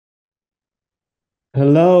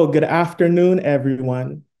Hello, good afternoon,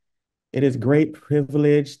 everyone. It is great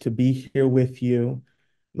privilege to be here with you.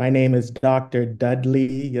 My name is Dr.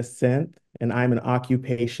 Dudley Yacinthe, and I'm an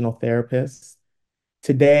occupational therapist.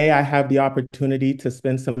 Today, I have the opportunity to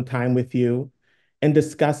spend some time with you in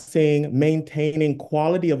discussing maintaining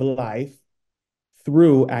quality of life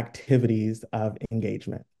through activities of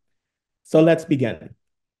engagement. So let's begin.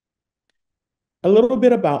 A little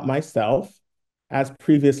bit about myself. As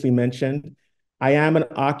previously mentioned, I am an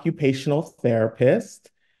occupational therapist.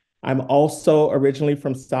 I'm also originally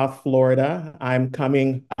from South Florida. I'm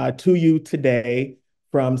coming to you today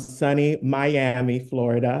from sunny Miami,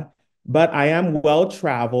 Florida, but I am well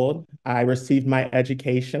traveled. I received my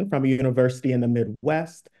education from a university in the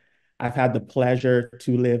Midwest. I've had the pleasure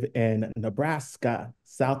to live in Nebraska,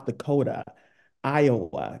 South Dakota,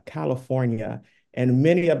 Iowa, California, and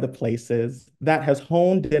many of the places that has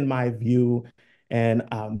honed in my view and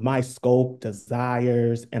my scope,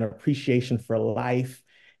 desires, and appreciation for life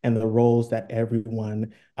and the roles that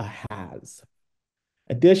everyone has.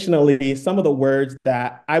 Additionally, some of the words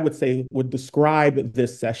that I would say would describe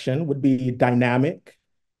this session would be dynamic,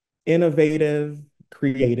 innovative,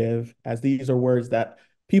 creative, as these are words that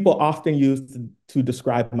people often use to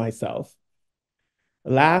describe myself.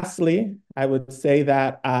 Lastly, I would say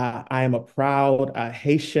that I am a proud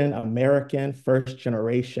Haitian American, first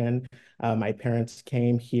generation. My parents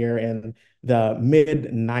came here in the mid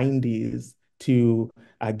 90s to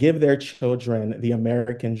give their children the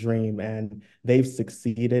American dream, and they've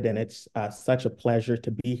succeeded. And it's such a pleasure to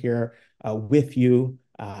be here with you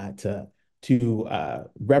to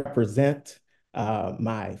represent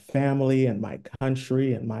my family and my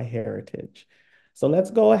country and my heritage. So let's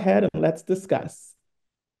go ahead and let's discuss.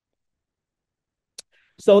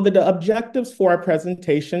 So the objectives for our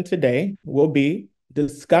presentation today will be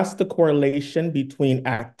discuss the correlation between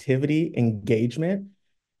activity engagement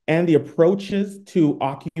and the approaches to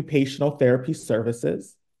occupational therapy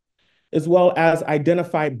services, as well as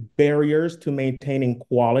identify barriers to maintaining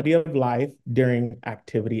quality of life during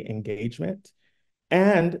activity engagement,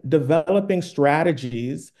 and developing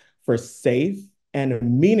strategies for safe and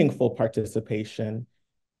meaningful participation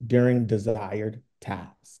during desired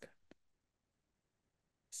tasks.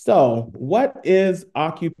 So, what is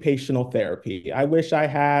occupational therapy? I wish I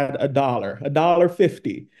had a dollar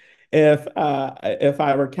 50, if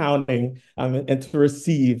I were counting and to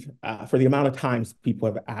receive for the amount of times people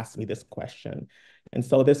have asked me this question. And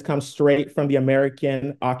so this comes straight from the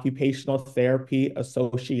American Occupational Therapy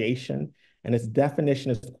Association, and its definition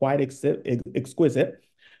is quite exquisite.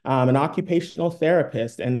 An occupational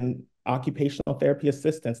therapist and occupational therapy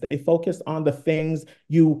assistants, they focus on the things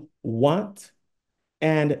you want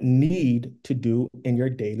and need to do in your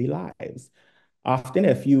daily lives. Often,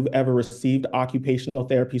 if you've ever received occupational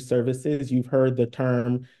therapy services, you've heard the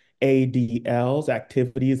term ADLs,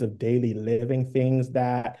 activities of daily living, things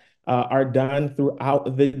that are done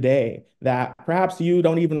throughout the day that perhaps you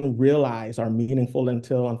don't even realize are meaningful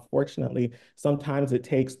until, unfortunately, sometimes it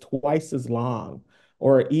takes twice as long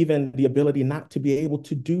or even the ability not to be able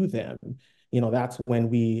to do them. That's when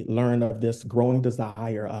we learn of this growing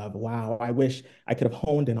desire of, wow, I wish I could have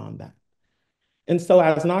honed in on that. And so,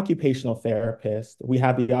 as an occupational therapist, we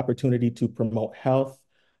have the opportunity to promote health,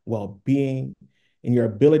 well being, and your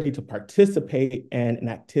ability to participate in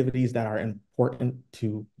activities that are important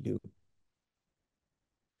to you.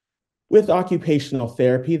 With occupational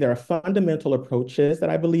therapy, there are fundamental approaches that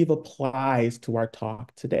I believe applies to our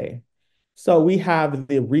talk today. So we have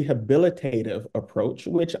the rehabilitative approach,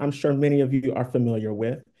 which I'm sure many of you are familiar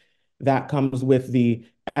with. That comes with the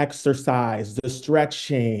exercise, the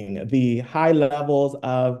stretching, the high levels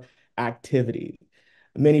of activity.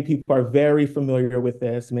 Many people are very familiar with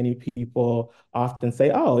this. Many people often say,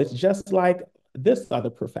 oh, it's just like this other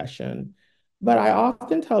profession. But I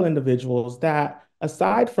often tell individuals that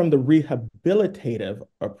aside from the rehabilitative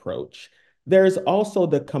approach, there's also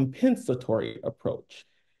the compensatory approach.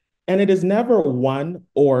 And it is never one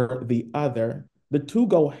or the other. The two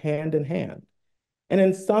go hand in hand. And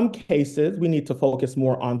in some cases, we need to focus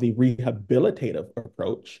more on the rehabilitative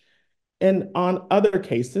approach. And on other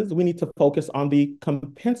cases, we need to focus on the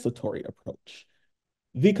compensatory approach.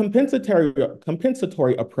 The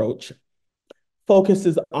compensatory approach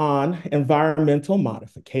focuses on environmental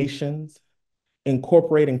modifications,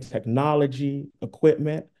 incorporating technology,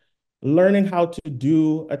 equipment, learning how to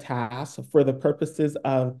do a task for the purposes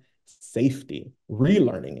of safety,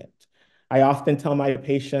 relearning it. I often tell my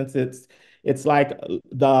patients it's like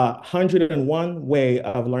the 101 way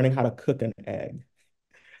of learning how to cook an egg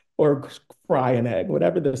or fry an egg,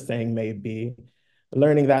 whatever the saying may be.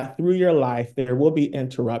 learning that through your life, there will be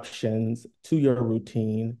interruptions to your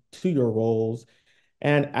routine, to your roles.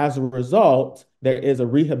 And as a result, there is a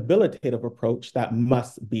rehabilitative approach that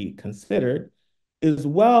must be considered, as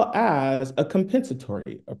well as a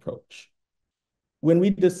compensatory approach. When we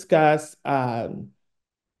discuss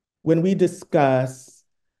when we discuss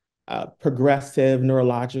progressive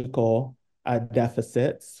neurological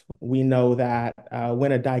deficits, we know that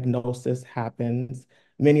when a diagnosis happens,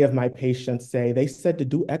 many of my patients say they said to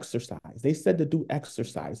do exercise. They said to do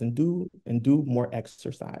exercise and do more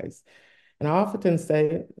exercise. And I often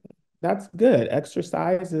say, that's good.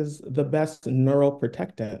 Exercise is the best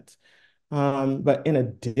neuroprotectant. But in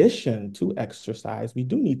addition to exercise, we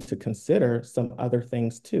do need to consider some other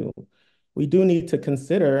things too. We do need to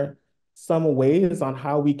consider some ways on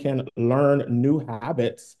how we can learn new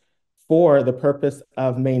habits for the purpose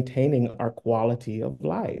of maintaining our quality of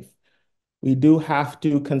life. We do have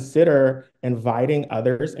to consider inviting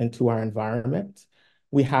others into our environment.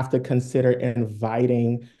 We have to consider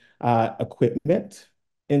inviting equipment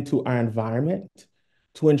into our environment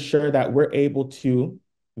to ensure that we're able to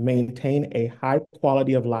maintain a high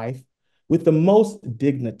quality of life with the most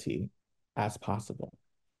dignity as possible.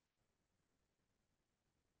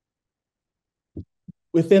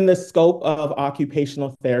 Within the scope of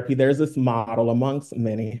occupational therapy, there's this model amongst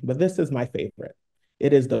many, but this is my favorite.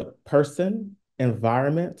 It is the person,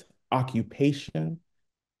 environment, occupation,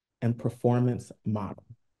 and performance model.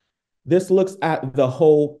 This looks at the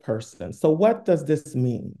whole person. So what does this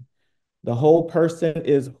mean? The whole person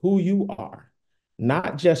is who you are,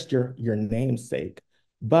 not just your namesake,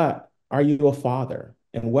 but are you a father?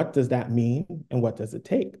 And what does that mean? And what does it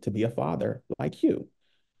take to be a father like you?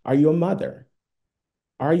 Are you a mother?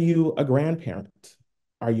 Are you a grandparent?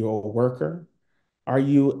 Are you a worker? Are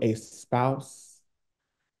you a spouse?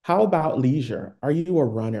 How about leisure? Are you a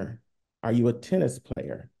runner? Are you a tennis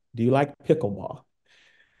player? Do you like pickleball?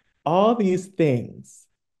 All these things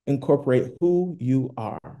incorporate who you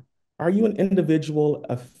are. Are you an individual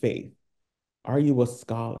of faith? Are you a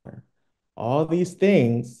scholar? All these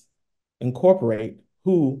things incorporate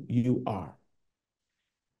who you are.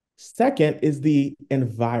 Second is the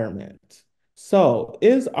environment. So,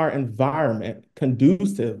 is our environment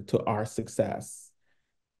conducive to our success?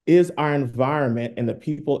 Is our environment and the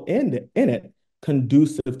people in it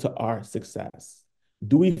conducive to our success?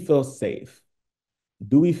 Do we feel safe?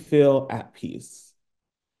 Do we feel at peace?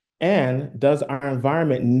 And does our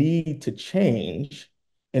environment need to change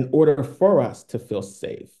in order for us to feel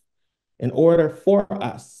safe, in order for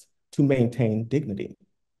us to maintain dignity?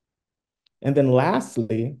 And then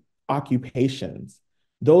lastly, occupations,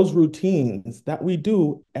 those routines that we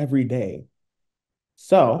do every day.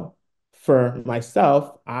 So for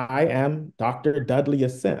myself, I am Dr. Dudley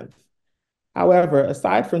Yacinthe. However,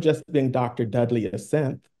 aside from just being Dr. Dudley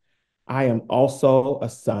Yacinthe, I am also a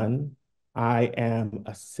son. I am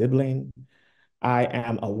a sibling. I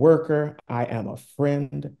am a worker. I am a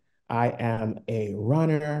friend. I am a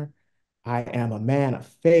runner. I am a man of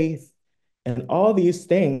faith. And all these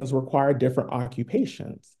things require different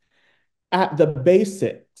occupations. At the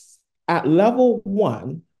basics, at level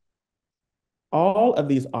one, all of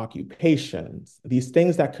these occupations, these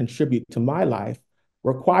things that contribute to my life,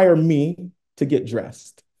 require me to get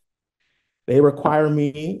dressed. They require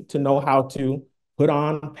me to know how to put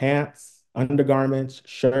on pants, undergarments,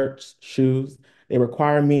 shirts, shoes. They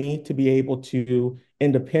require me to be able to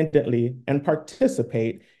independently and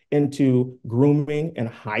participate into grooming and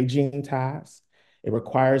hygiene tasks. It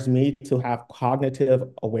requires me to have cognitive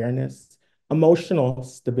awareness, emotional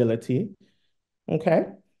stability, okay?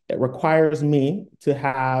 It requires me to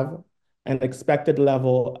have an expected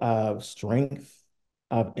level of strength,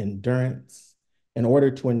 of endurance, in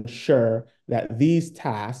order to ensure that these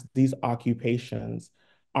tasks, these occupations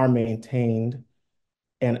are maintained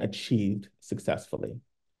and achieved successfully.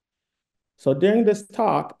 So during this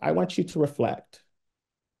talk, I want you to reflect.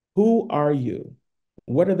 Who are you?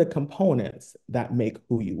 What are the components that make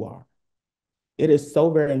who you are? It is so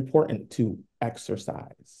very important to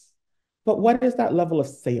exercise. But what is that level of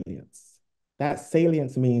salience? That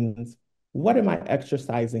salience means, what am I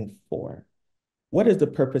exercising for? What is the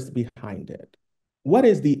purpose behind it? What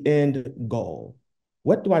is the end goal?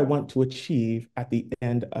 What do I want to achieve at the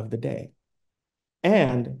end of the day?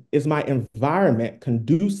 And is my environment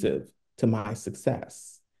conducive to my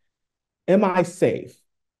success? Am I safe?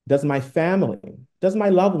 Does my family, does my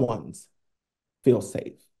loved ones feel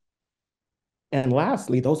safe? And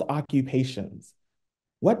lastly, those occupations.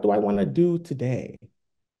 What do I want to do today?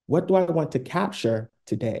 What do I want to capture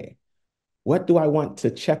today? What do I want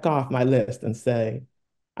to check off my list and say,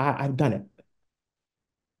 I've done it?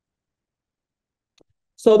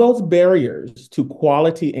 So those barriers to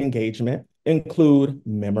quality engagement include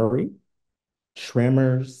memory,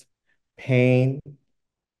 tremors, pain,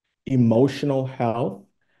 emotional health,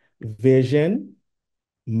 vision,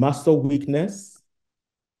 muscle weakness,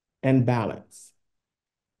 and balance.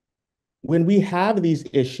 When we have these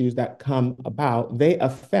issues that come about, they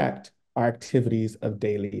affect our activities of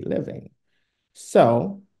daily living.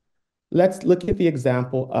 So let's look at the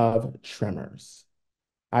example of tremors.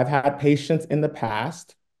 I've had patients in the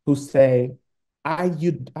past who say, I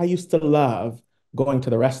used to love going to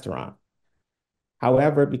the restaurant.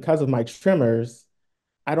 However, because of my tremors,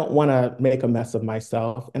 I don't want to make a mess of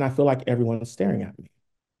myself, and I feel like everyone's staring at me.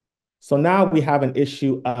 So now we have an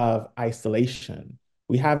issue of isolation.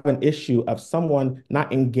 We have an issue of someone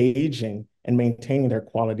not engaging and maintaining their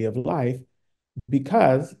quality of life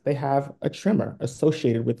because they have a tremor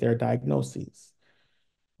associated with their diagnoses.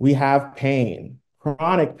 We have pain,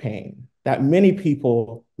 chronic pain that many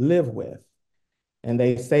people live with, and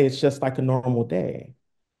they say it's just like a normal day.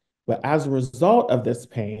 But as a result of this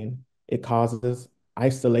pain, it causes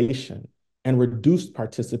isolation and reduced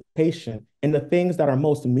participation in the things that are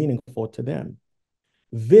most meaningful to them.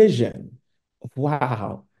 Vision.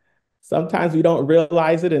 Wow. Sometimes we don't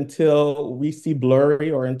realize it until we see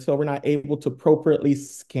blurry or until we're not able to appropriately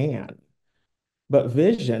scan. But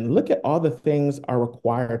vision, look at all the things are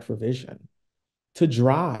required for vision to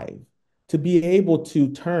drive, to be able to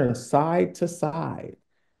turn side to side.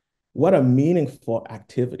 What a meaningful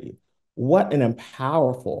activity. What an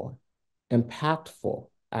impactful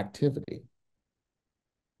activity.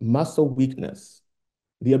 Muscle weakness,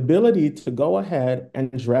 the ability to go ahead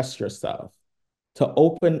and dress yourself, to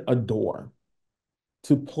open a door,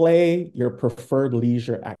 to play your preferred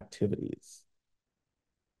leisure activities,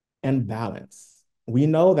 and balance. We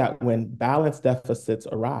know that when balance deficits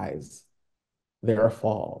arise, there are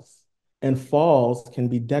falls, and falls can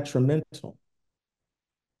be detrimental.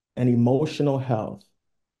 And emotional health,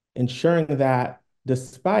 ensuring that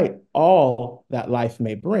despite all that life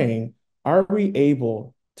may bring, are we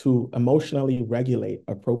able to emotionally regulate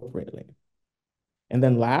appropriately? And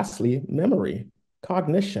then lastly, memory,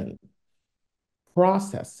 cognition,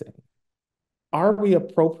 processing. Are we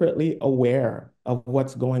appropriately aware of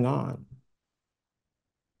what's going on?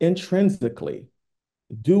 Intrinsically,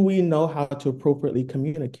 do we know how to appropriately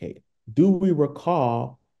communicate? Do we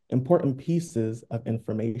recall important pieces of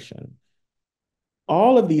information?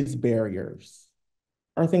 All of these barriers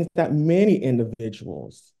are things that many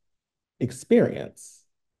individuals experience.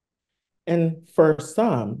 And for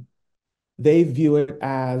some, they view it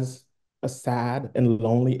as a sad and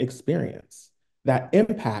lonely experience that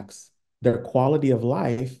impacts their quality of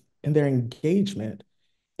life and their engagement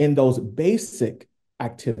in those basic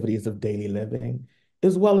activities of daily living,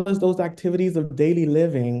 as well as those activities of daily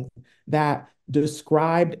living that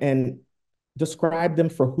described them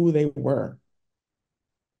for who they were.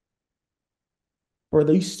 For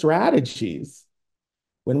these strategies,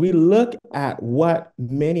 when we look at what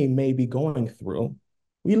many may be going through,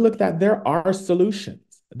 we look that there are solutions.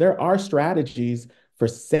 There are strategies for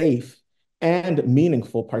safe and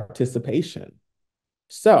meaningful participation.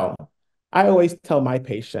 So I always tell my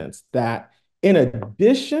patients that in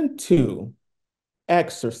addition to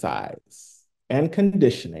exercise and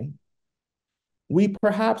conditioning, we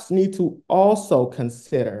perhaps need to also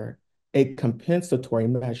consider a compensatory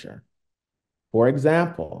measure. For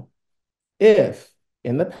example, if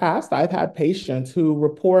in the past I've had patients who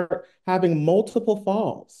report having multiple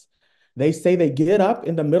falls, they say they get up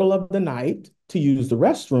in the middle of the night to use the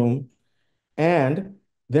restroom and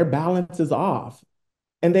their balance is off.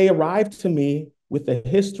 And they arrive to me with a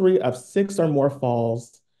history of 6 or more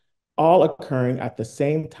falls, all occurring at the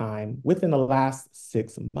same time within the last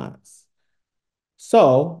 6 months.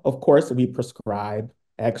 So, of course, we prescribe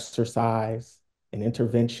exercise and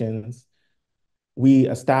interventions. We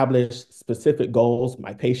establish specific goals.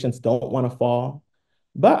 My patients don't want to fall.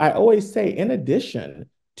 But I always say, in addition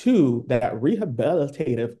to that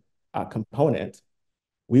rehabilitative component,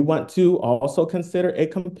 we want to also consider a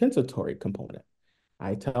compensatory component.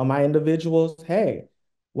 I tell my individuals, hey,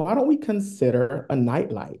 why don't we consider a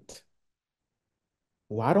nightlight?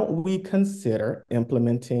 Why don't we consider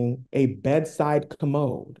implementing a bedside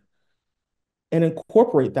commode and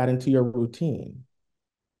incorporate that into your routine?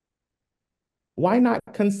 Why not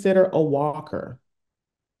consider a walker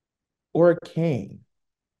or a cane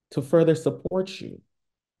to further support you,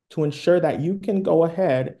 to ensure that you can go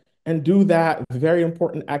ahead and do that very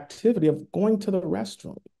important activity of going to the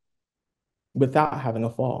restroom without having a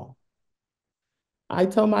fall? I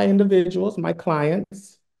tell my individuals, my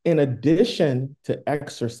clients, in addition to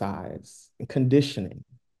exercise and conditioning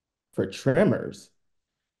for tremors,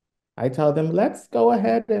 I tell them, let's go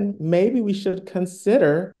ahead and maybe we should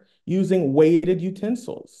consider using weighted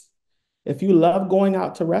utensils. If you love going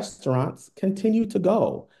out to restaurants, continue to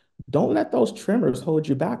go. Don't let those trimmers hold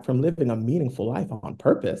you back from living a meaningful life on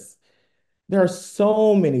purpose. There are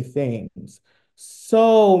so many things,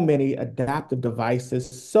 so many adaptive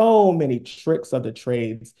devices, so many tricks of the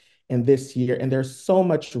trades in this year, and there's so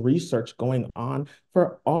much research going on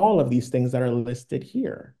for all of these things that are listed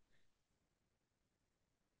here.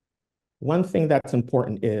 One thing that's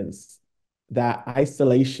important is that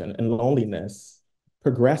isolation and loneliness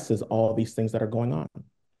progresses all these things that are going on.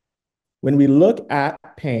 When we look at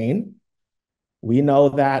pain, we know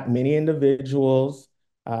that many individuals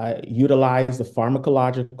utilize the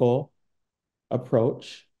pharmacological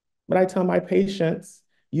approach, but I tell my patients,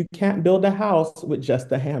 you can't build a house with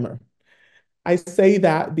just a hammer. I say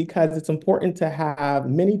that because it's important to have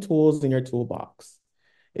many tools in your toolbox.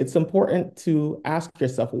 It's important to ask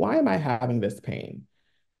yourself, why am I having this pain?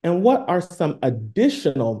 And what are some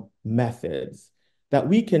additional methods that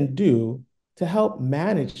we can do to help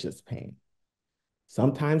manage this pain?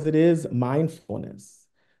 Sometimes it is mindfulness.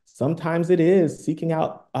 Sometimes it is seeking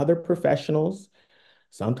out other professionals.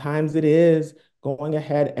 Sometimes it is going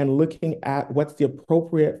ahead and looking at what's the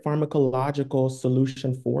appropriate pharmacological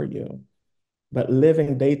solution for you. But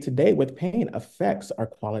living day to day with pain affects our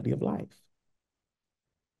quality of life.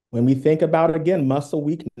 When we think about, again, muscle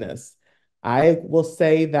weakness, I will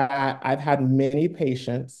say that I've had many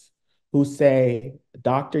patients who say,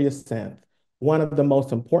 Dr. Yacinthe, one of the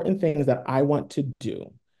most important things that I want to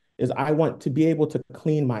do is I want to be able to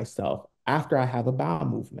clean myself after I have a bowel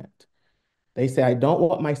movement. They say, I don't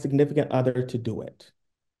want my significant other to do it.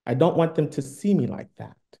 I don't want them to see me like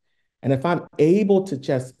that. And if I'm able to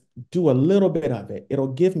just do a little bit of it,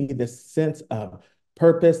 it'll give me this sense of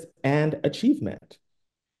purpose and achievement.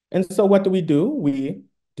 And so what do? We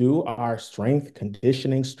do our strength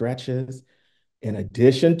conditioning stretches. In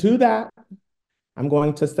addition to that, I'm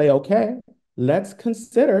going to say, okay, let's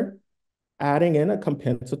consider adding in a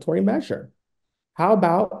compensatory measure. How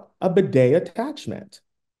about a bidet attachment?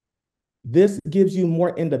 This gives you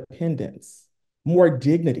more independence, more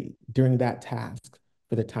dignity during that task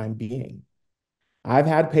for the time being. I've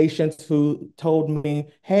had patients who told me,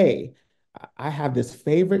 hey, I have this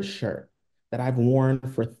favorite shirt that I've worn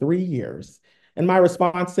for 3 years. And my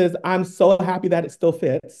response is, I'm so happy that it still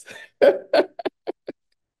fits.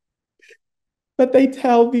 But they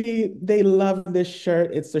tell me they love this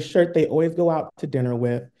shirt. It's the shirt they always go out to dinner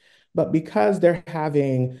with. But because they're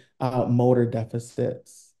having motor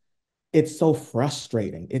deficits, it's so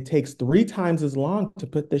frustrating. It takes 3 times as long to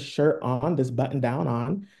put this shirt on, this button down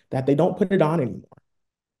on, that they don't put it on anymore.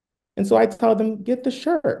 And so I tell them, get the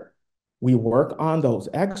shirt. We work on those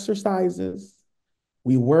exercises.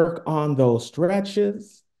 We work on those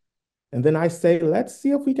stretches. And then I say, let's see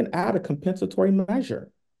if we can add a compensatory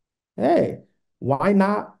measure. Hey, why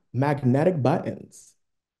not magnetic buttons?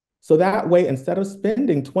 So that way, instead of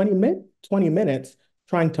spending 20 minutes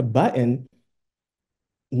trying to button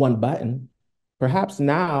one button, perhaps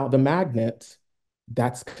now the magnet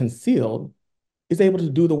that's concealed is able to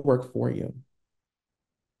do the work for you.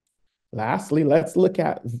 Lastly, let's look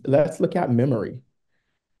at memory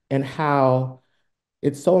and how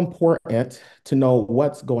it's so important to know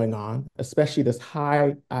what's going on, especially this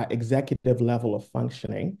high executive level of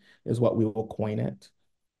functioning is what we will coin it.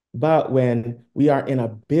 But when we are in a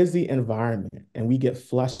busy environment and we get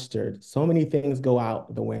flustered, so many things go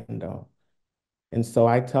out the window. And so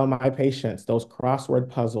I tell my patients those crossword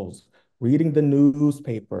puzzles, reading the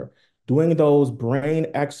newspaper, doing those brain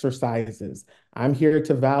exercises. I'm here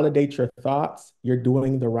to validate your thoughts. You're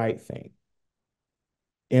doing the right thing.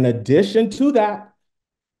 In addition to that,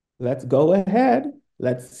 let's go ahead.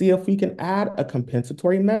 Let's see if we can add a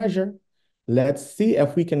compensatory measure. Let's see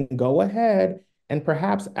if we can go ahead and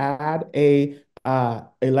perhaps add a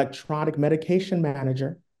electronic medication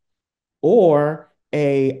manager or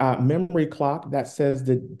a memory clock that says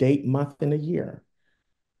the date, month, and a year.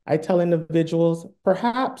 I tell individuals,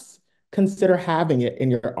 perhaps consider having it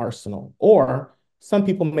in your arsenal, or some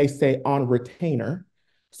people may say on retainer.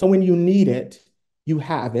 So when you need it, you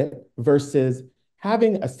have it versus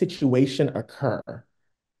having a situation occur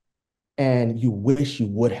and you wish you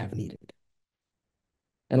would have needed it.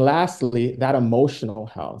 And lastly, that emotional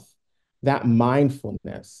health, that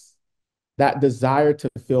mindfulness, that desire to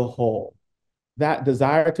feel whole, that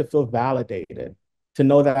desire to feel validated, to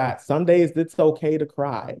know that some days it's okay to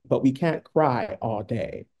cry, but we can't cry all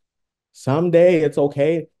day. Someday it's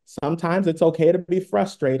okay. Sometimes it's okay to be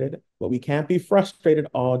frustrated, but we can't be frustrated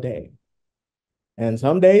all day. And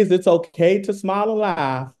some days it's okay to smile and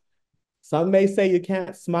laugh, Some may say you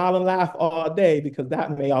can't smile and laugh all day because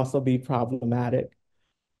that may also be problematic.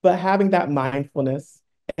 But having that mindfulness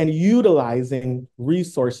and utilizing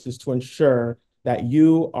resources to ensure that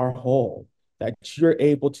you are whole, that you're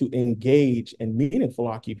able to engage in meaningful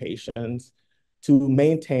occupations to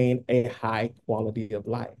maintain a high quality of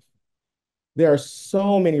life. There are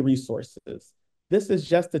so many resources. This is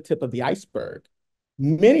just the tip of the iceberg.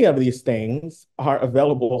 Many of these things are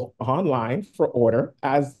available online for order,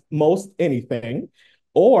 as most anything,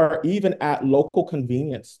 or even at local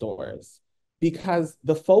convenience stores, because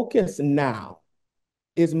the focus now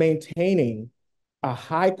is maintaining a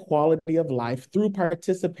high quality of life through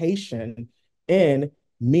participation in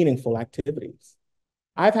meaningful activities.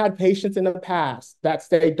 I've had patients in the past that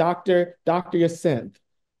say, Dr. Yacinthe,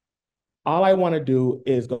 all I want to do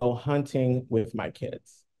is go hunting with my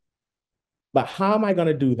kids. But how am I going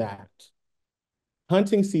to do that?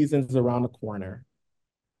 Hunting season is around the corner,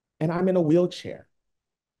 and I'm in a wheelchair.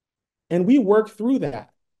 And we work through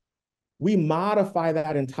that. We modify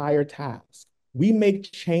that entire task. We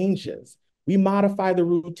make changes. We modify the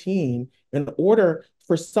routine in order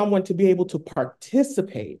for someone to be able to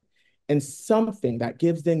participate in something that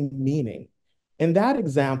gives them meaning. In that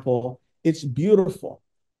example, it's beautiful.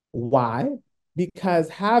 Why? Because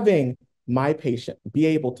having my patient be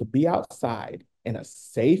able to be outside in a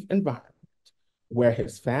safe environment where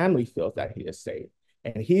his family feels that he is safe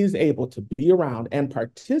and he's able to be around and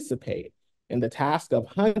participate in the task of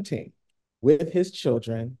hunting with his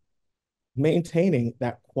children, maintaining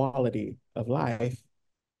that quality of life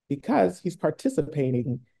because he's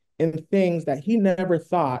participating in things that he never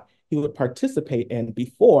thought he would participate in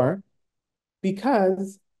before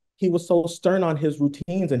because he was so stern on his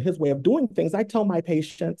routines and his way of doing things. I tell my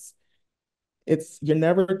patients, you're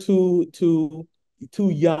never too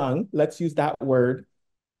young, let's use that word,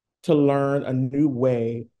 to learn a new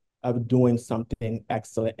way of doing something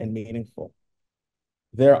excellent and meaningful.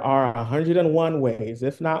 There are 101 ways,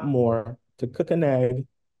 if not more, to cook an egg,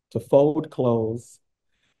 to fold clothes,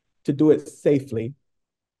 to do it safely.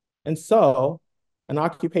 And so, an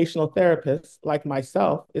occupational therapist like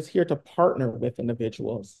myself is here to partner with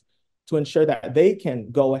individuals to ensure that they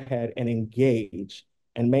can go ahead and engage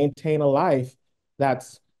and maintain a life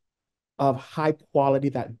that's of high quality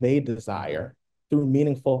that they desire through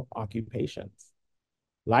meaningful occupations.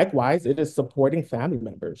 Likewise, it is supporting family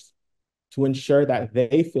members to ensure that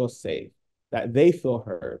they feel safe, that they feel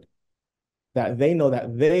heard, that they know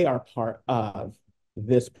that they are part of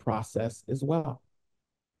this process as well.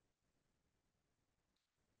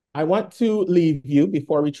 I want to leave you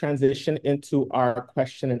before we transition into our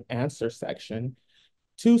question and answer section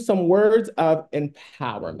to some words of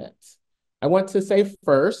empowerment. I want to say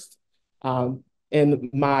first, in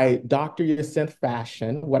my Dr. Yacinthe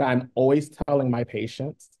fashion, what I'm always telling my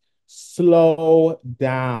patients, slow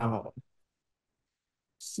down.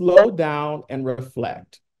 Slow down and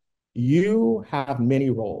reflect. You have many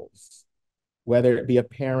roles, whether it be a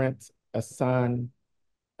parent, a son,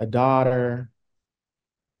 a daughter,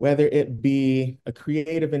 whether it be a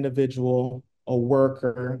creative individual, a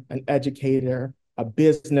worker, an educator, a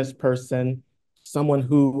business person, someone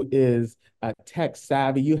who is tech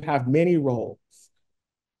savvy. You have many roles.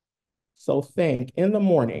 So think in the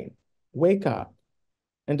morning, wake up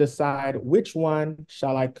and decide which one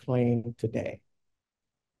shall I claim today?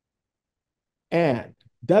 And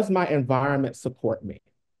does my environment support me?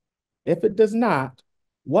 If it does not,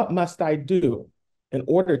 what must I do in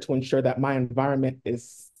order to ensure that my environment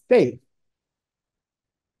is safe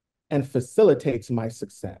and facilitates my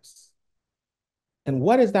success? And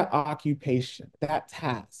what is that occupation, that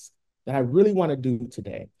task that I really want to do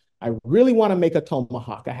today? I really want to make a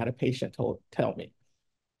tomahawk. I had a patient tell me,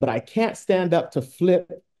 but I can't stand up to flip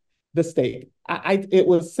the steak. It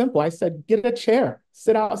was simple. I said, get a chair,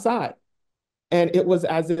 sit outside. And it was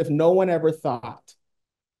as if no one ever thought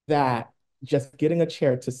that just getting a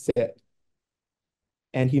chair to sit.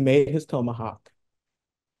 And he made his tomahawk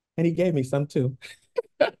and he gave me some too.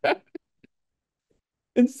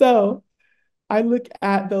 And so I look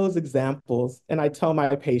at those examples and I tell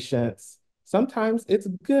my patients, sometimes it's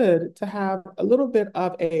good to have a little bit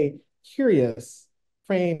of a curious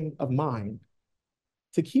frame of mind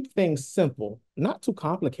to keep things simple, not too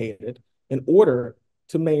complicated, in order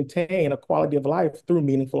to maintain a quality of life through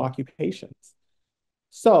meaningful occupations.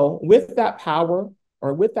 So, with that power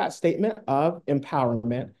or with that statement of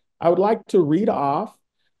empowerment, I would like to read off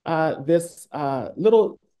this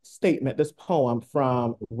little statement, this poem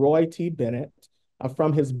from Roy T. Bennett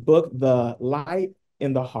from his book, The Light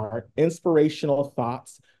in the Heart, Inspirational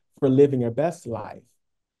Thoughts for Living Your Best Life.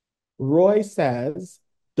 Roy says,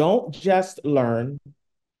 don't just learn,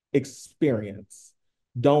 experience.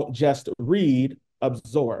 Don't just read,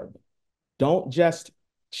 absorb. Don't just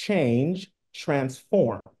change,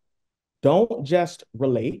 transform. Don't just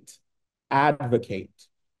relate, advocate.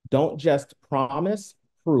 Don't just promise,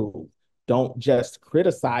 prove. Don't just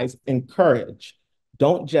criticize, encourage.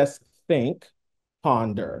 Don't just think,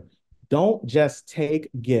 ponder. Don't just take,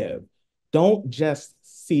 give. Don't just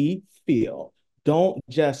see, feel. Don't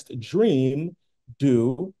just dream,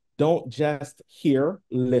 do. Don't just hear,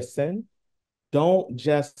 listen. Don't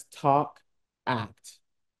just talk, act.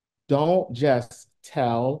 Don't just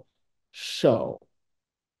tell, show.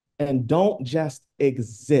 And don't just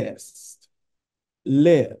exist,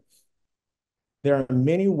 live. There are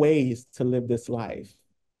many ways to live this life.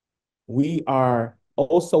 We are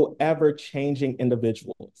also ever changing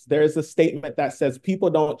individuals. There is a statement that says people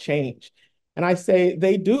don't change. And I say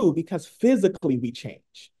they do because physically we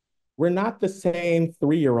change. We're not the same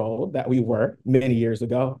 3-year-old that we were many years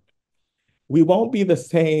ago. We won't be the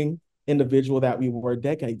same individual that we were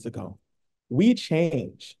decades ago. We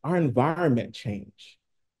change, our environment change.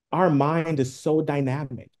 Our mind is so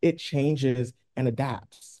dynamic, it changes and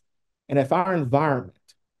adapts. And if our environment,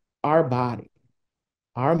 our body,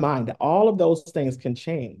 our mind, all of those things can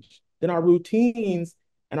change, then our routines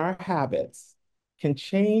and our habits can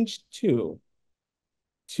change too,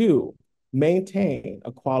 to maintain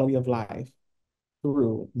a quality of life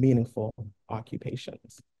through meaningful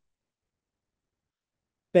occupations.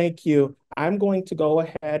 Thank you. I'm going to go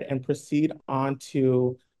ahead and proceed on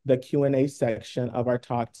to the Q&A section of our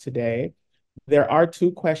talk today. There are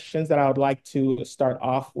 2 questions that I would like to start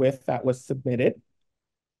off with that was submitted.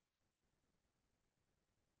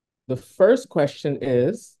 The first question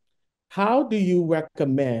is, how do you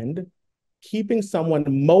recommend keeping someone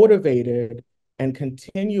motivated and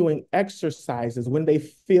continuing exercises when they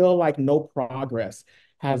feel like no progress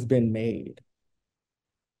has been made?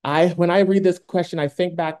 When I read this question, I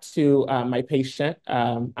think back to my patient.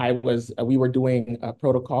 We were doing a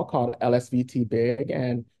protocol called LSVT Big,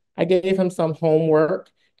 and I gave him some homework,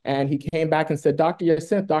 and he came back and said, Dr.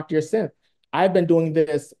 Yacinthe, I've been doing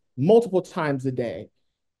this multiple times a day.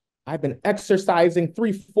 I've been exercising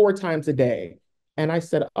 3, 4 times a day. And I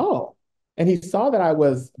said, oh, and he saw that I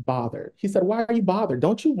was bothered. He said, why are you bothered?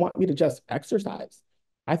 Don't you want me to just exercise?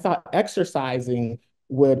 I thought exercising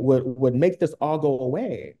would make this all go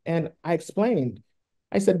away. And I explained,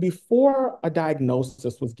 I said, before a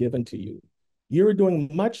diagnosis was given to you, you were doing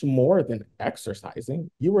much more than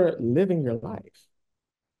exercising. You were living your life.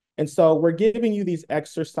 And so we're giving you these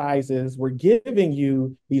exercises, we're giving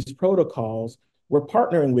you these protocols, we're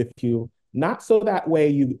partnering with you, not so that way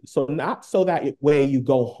you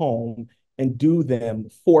go home and do them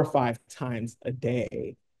 4 or 5 times a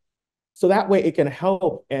day. So that way it can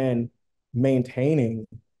help in maintaining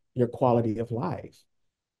your quality of life.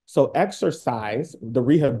 So exercise, the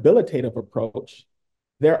rehabilitative approach,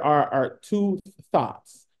 there are 2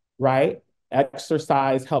 thoughts, right?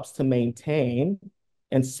 Exercise helps to maintain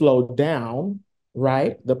and slow down,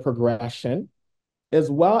 right, the progression, as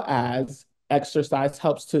well as exercise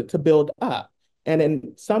helps to build up. And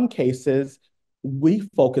in some cases, we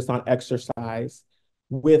focus on exercise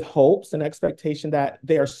with hopes and expectation that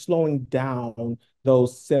they are slowing down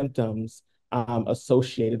those symptoms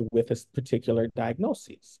associated with this particular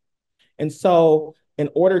diagnosis. And so in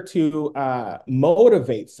order to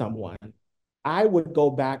motivate someone, I would go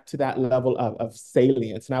back to that level of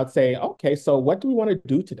salience. And I would say, okay, so what do we want to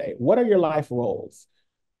do today? What are your life roles?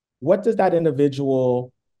 What does that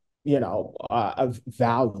individual,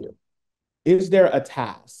 value? Is there a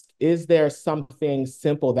task? Is there something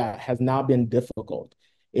simple that has now been difficult?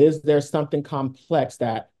 Is there something complex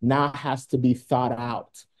that now has to be thought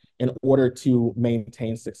out in order to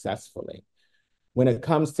maintain successfully? When it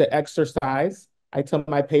comes to exercise, I tell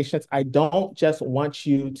my patients, I don't just want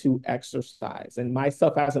you to exercise. And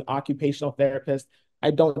myself as an occupational therapist,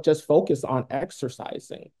 I don't just focus on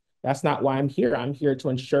exercising. That's not why I'm here. I'm here to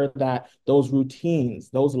ensure that those routines,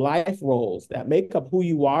 those life roles that make up who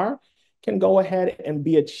you are can go ahead and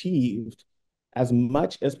be achieved as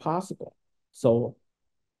much as possible. So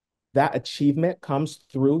that achievement comes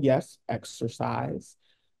through, yes, exercise,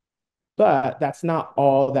 but that's not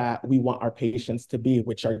all that we want our patients to be,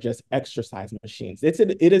 which are just exercise machines. It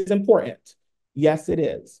is important. Yes, it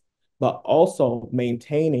is. But also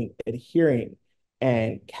maintaining, adhering,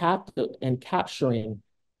 and capturing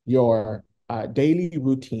your daily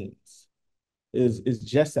routines is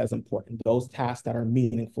just as important, those tasks that are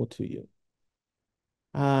meaningful to you.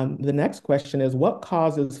 The next question is, what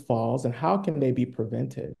causes falls and how can they be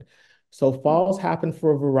prevented? So falls happen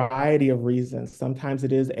for a variety of reasons. Sometimes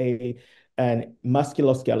it is a an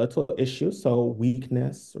musculoskeletal issue, so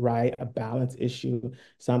weakness, right? A balance issue.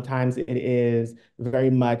 Sometimes it is very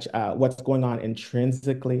much what's going on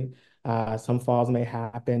intrinsically. Some falls may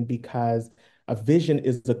happen because a vision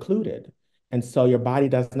is occluded. And so your body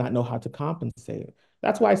does not know how to compensate.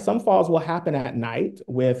 That's why some falls will happen at night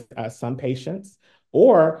with some patients,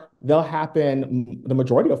 or they'll happen, the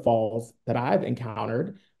majority of falls that I've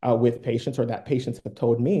encountered with patients or that patients have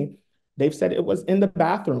told me, they've said it was in the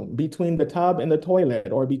bathroom, between the tub and the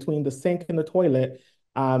toilet, or between the sink and the toilet.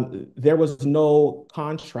 There was no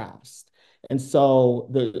contrast. And so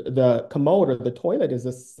the commode or the toilet is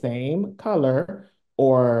the same color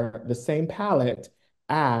or the same palette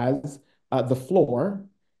as the floor.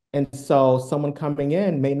 And so someone coming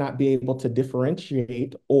in may not be able to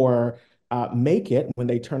differentiate or make it when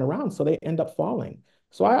they turn around. So they end up falling.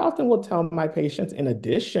 So I often will tell my patients, in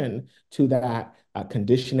addition to that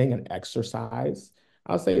conditioning and exercise,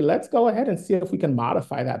 I'll say, let's go ahead and see if we can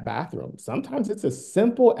modify that bathroom. Sometimes it's as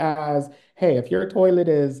simple as, hey, if your toilet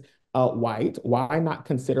is white, why not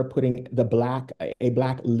consider putting a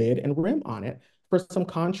black lid and rim on it for some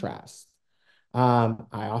contrast? I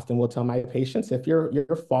often will tell my patients, if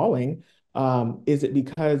you're falling, is it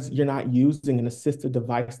because you're not using an assistive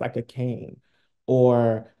device like a cane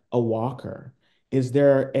or a walker? Is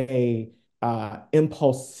there a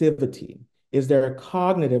impulsivity? Is there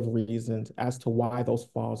cognitive reasons as to why those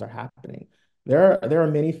falls are happening? There are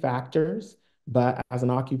many factors, but as an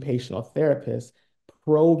occupational therapist,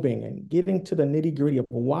 probing and getting to the nitty-gritty of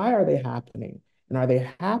why are they happening? And are they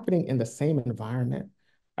happening in the same environment?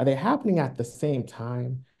 Are they happening at the same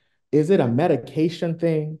time? Is it a medication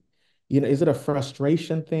thing? Is it a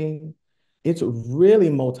frustration thing? It's really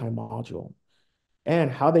multi-module.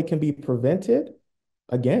 And how they can be prevented,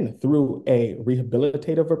 again, through a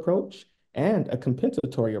rehabilitative approach and a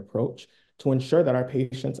compensatory approach to ensure that our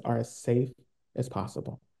patients are as safe as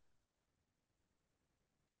possible.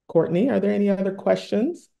 Courtney, are there any other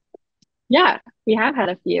questions? Yeah, we have had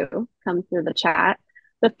a few come through the chat.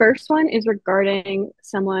 The first one is regarding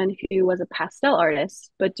someone who was a pastel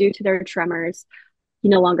artist, but due to their tremors, he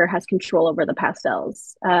no longer has control over the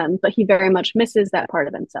pastels. But he very much misses that part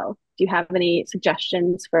of himself. Do you have any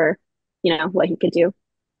suggestions for, what he could do?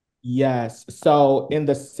 Yes. So in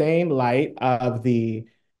the same light of the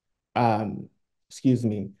um, excuse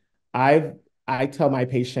me, I've I tell my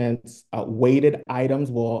patients weighted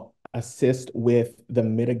items will assist with the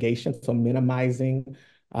mitigation, so minimizing,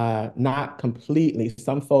 not completely.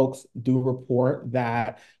 Some folks do report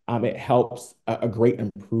that it helps a great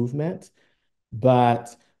improvement.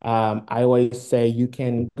 But I always say you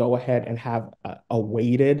can go ahead and have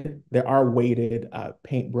there are weighted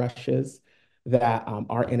paint brushes that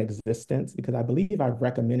are in existence, because I believe I've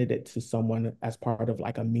recommended it to someone as part of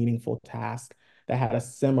like a meaningful task that had a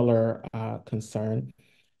similar concern.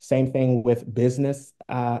 Same thing with business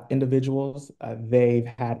individuals. They've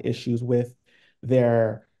had issues with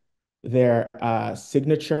their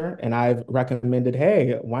signature, and I've recommended,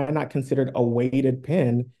 hey, why not consider a weighted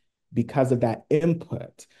pen because of that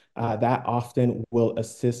input? That often will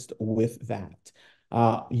assist with that.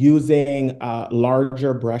 Using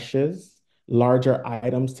larger brushes, larger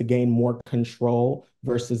items to gain more control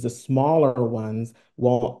versus the smaller ones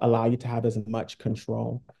won't allow you to have as much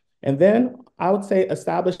control. And then I would say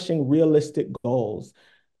establishing realistic goals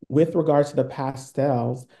with regards to the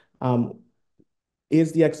pastels.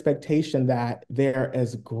 Is the expectation that they're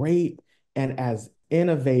as great and as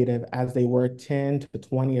innovative as they were 10 to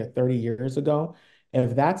 20 or 30 years ago.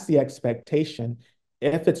 If that's the expectation,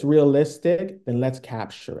 if it's realistic, then let's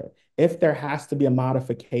capture it. If there has to be a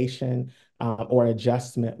modification or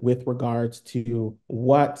adjustment with regards to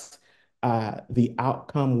what the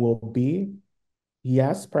outcome will be,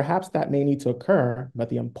 yes, perhaps that may need to occur, but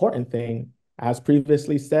the important thing, as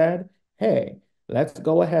previously said, hey, let's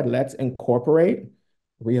go ahead, let's incorporate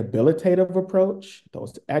rehabilitative approach,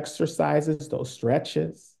 those exercises, those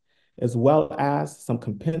stretches, as well as some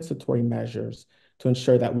compensatory measures to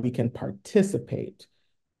ensure that we can participate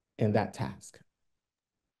in that task.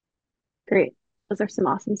 Great. Those are some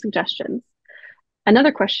awesome suggestions.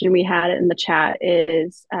 Another question we had in the chat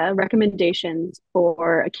is recommendations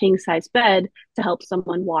for a king size bed to help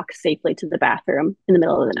someone walk safely to the bathroom in the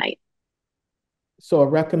middle of the night. So a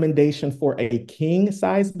recommendation for a king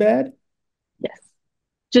size bed? Yes.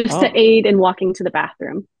 Just to Oh, aid in walking to the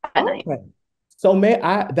bathroom at night. okay. So may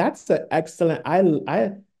I, that's an excellent,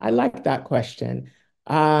 I like that question.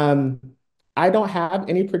 Um, I don't have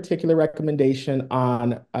any particular recommendation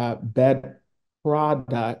on bed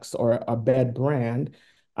products or a bed brand.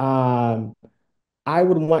 Um, I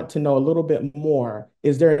would want to know a little bit more.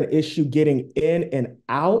 Is there an issue getting in and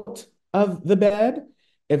out of the bed.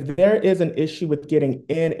 If there is an issue with getting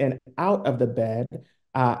in and out of the bed,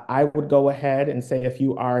 I would go ahead and say if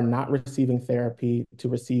you are not receiving therapy, to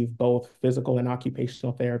receive both physical and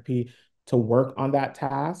occupational therapy to work on that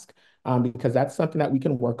task, because that's something that we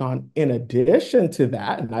can work on. In addition to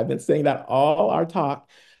that, and I've been saying that all our talk,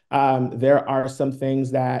 there are some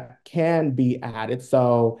things that can be added.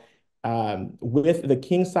 So, with the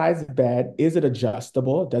king size bed, is it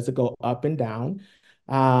adjustable? Does it go up and down?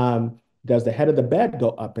 Does the head of the bed go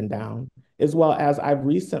up and down? As well as I've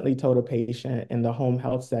recently told a patient in the home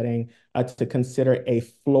health setting to consider a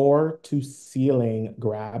floor to ceiling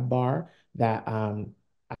grab bar that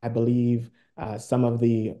I believe some of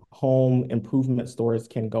the home improvement stores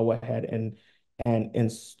can go ahead and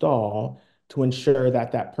install to ensure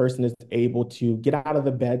that that person is able to get out of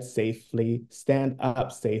the bed safely, stand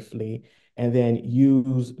up safely, and then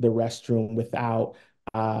use the restroom without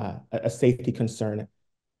a safety concern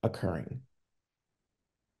occurring.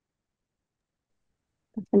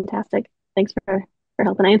 Fantastic. Thanks for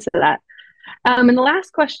helping answer that. And the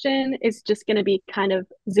last question is just going to be kind of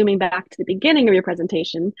zooming back to the beginning of your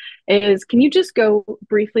presentation is can you just go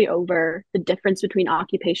briefly over the difference between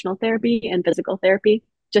occupational therapy and physical therapy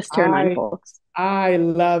just to remind I folks? I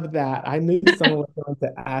love that. I knew someone was going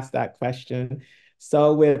to ask that question.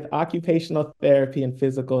 So, with occupational therapy and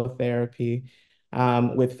physical therapy,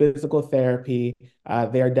 with physical therapy,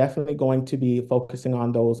 they are definitely going to be focusing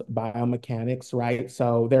on those biomechanics, right?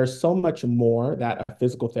 So, there's so much more that a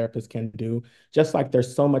physical therapist can do, just like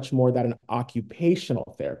there's so much more that an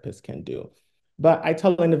occupational therapist can do. But I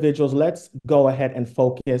tell individuals, let's go ahead and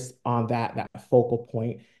focus on that focal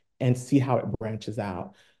point and see how it branches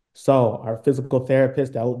out. So our physical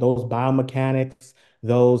therapists, those biomechanics,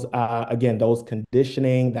 those again, those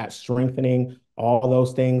conditioning, that strengthening, all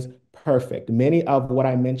those things, perfect. Many of what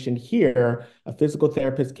I mentioned here, a physical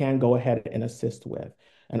therapist can go ahead and assist with.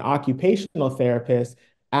 An occupational therapist,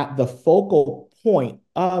 at the focal point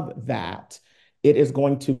of that, it is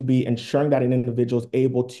going to be ensuring that an individual is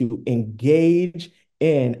able to engage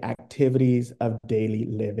in activities of daily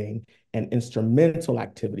living and instrumental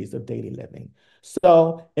activities of daily living.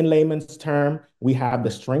 So, in layman's term, we have the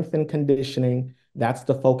strength and conditioning. That's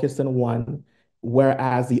the focus in one.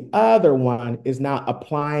 Whereas the other one is now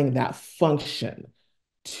applying that function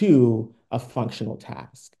to a functional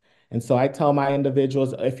task. And so I tell my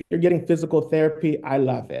individuals, if you're getting physical therapy, I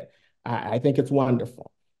love it. I think it's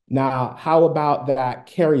wonderful. Now, how about that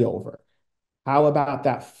carryover? How about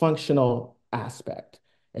that functional aspect?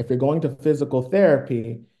 If you're going to physical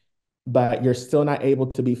therapy, but you're still not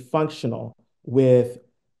able to be functional with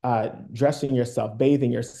dressing yourself,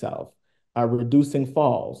 bathing yourself, reducing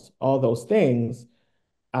falls, all those things,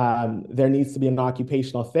 there needs to be an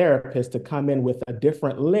occupational therapist to come in with a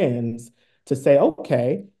different lens to say,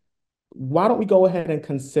 okay, why don't we go ahead and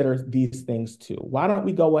consider these things too? Why don't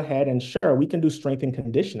we go ahead and sure, we can do strength and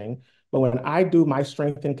conditioning, but when I do my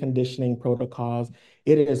strength and conditioning protocols,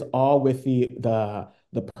 it is all with the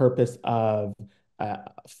purpose of uh,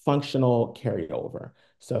 functional carryover.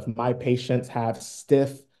 So if my patients have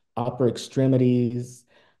stiff upper extremities,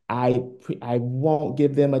 I won't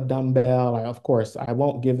give them a dumbbell. Of course, I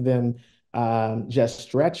won't give them just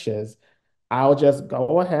stretches. I'll just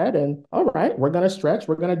go ahead and, all right, we're going to stretch.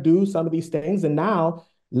 We're going to do some of these things. And now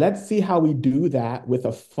let's see how we do that with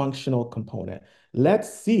a functional component.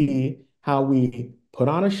 Let's see how we put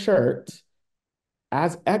on a shirt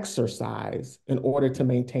as exercise in order to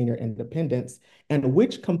maintain your independence and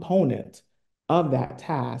which component of that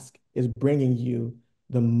task is bringing you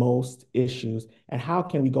the most issues and how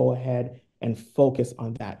can we go ahead and focus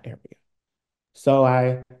on that area. So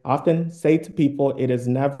I often say to people, it is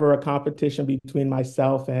never a competition between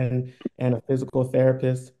myself and a physical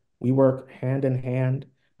therapist. We work hand in hand.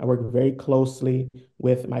 I work very closely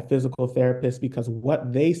with my physical therapist because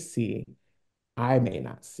what they see, I may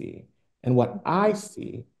not see. And what I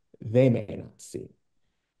see, they may not see.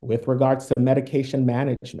 With regards to medication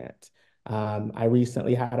management, I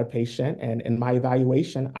recently had a patient, and in my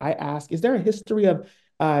evaluation, I asked, is there a history of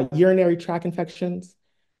urinary tract infections?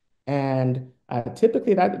 And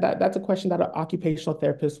typically, that's a question that an occupational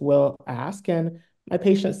therapist will ask. And my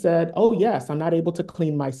patient said, oh, yes, I'm not able to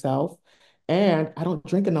clean myself and I don't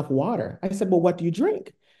drink enough water. I said, well, what do you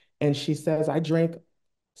drink? And she says, I drink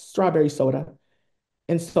strawberry soda.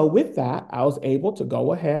 And so with that, I was able to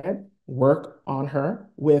go ahead, work on her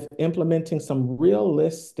with implementing some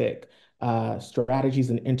realistic strategies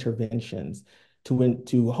and interventions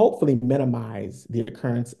to hopefully minimize the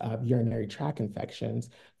occurrence of urinary tract infections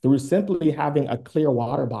through simply having a clear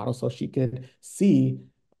water bottle so she could see,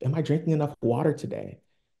 am I drinking enough water today?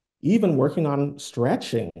 Even working on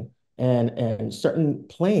stretching and certain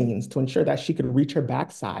planes to ensure that she could reach her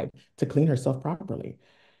backside to clean herself properly.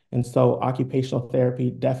 And so occupational therapy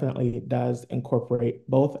definitely does incorporate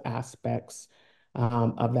both aspects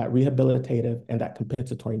of that rehabilitative and that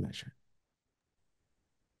compensatory measure.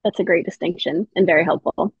 That's a great distinction and very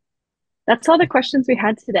helpful. That's all the questions we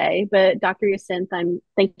had today. But Dr. Yacinthe,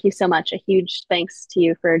 thank you so much. A huge thanks to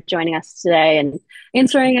you for joining us today and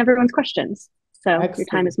answering everyone's questions. So your time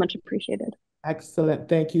Excellent. is much appreciated. Excellent.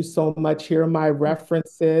 Thank you so much. Here are my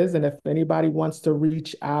references. And if anybody wants to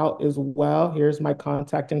reach out as well, here's my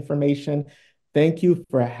contact information. Thank you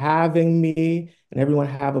for having me, and everyone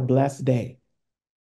have a blessed day.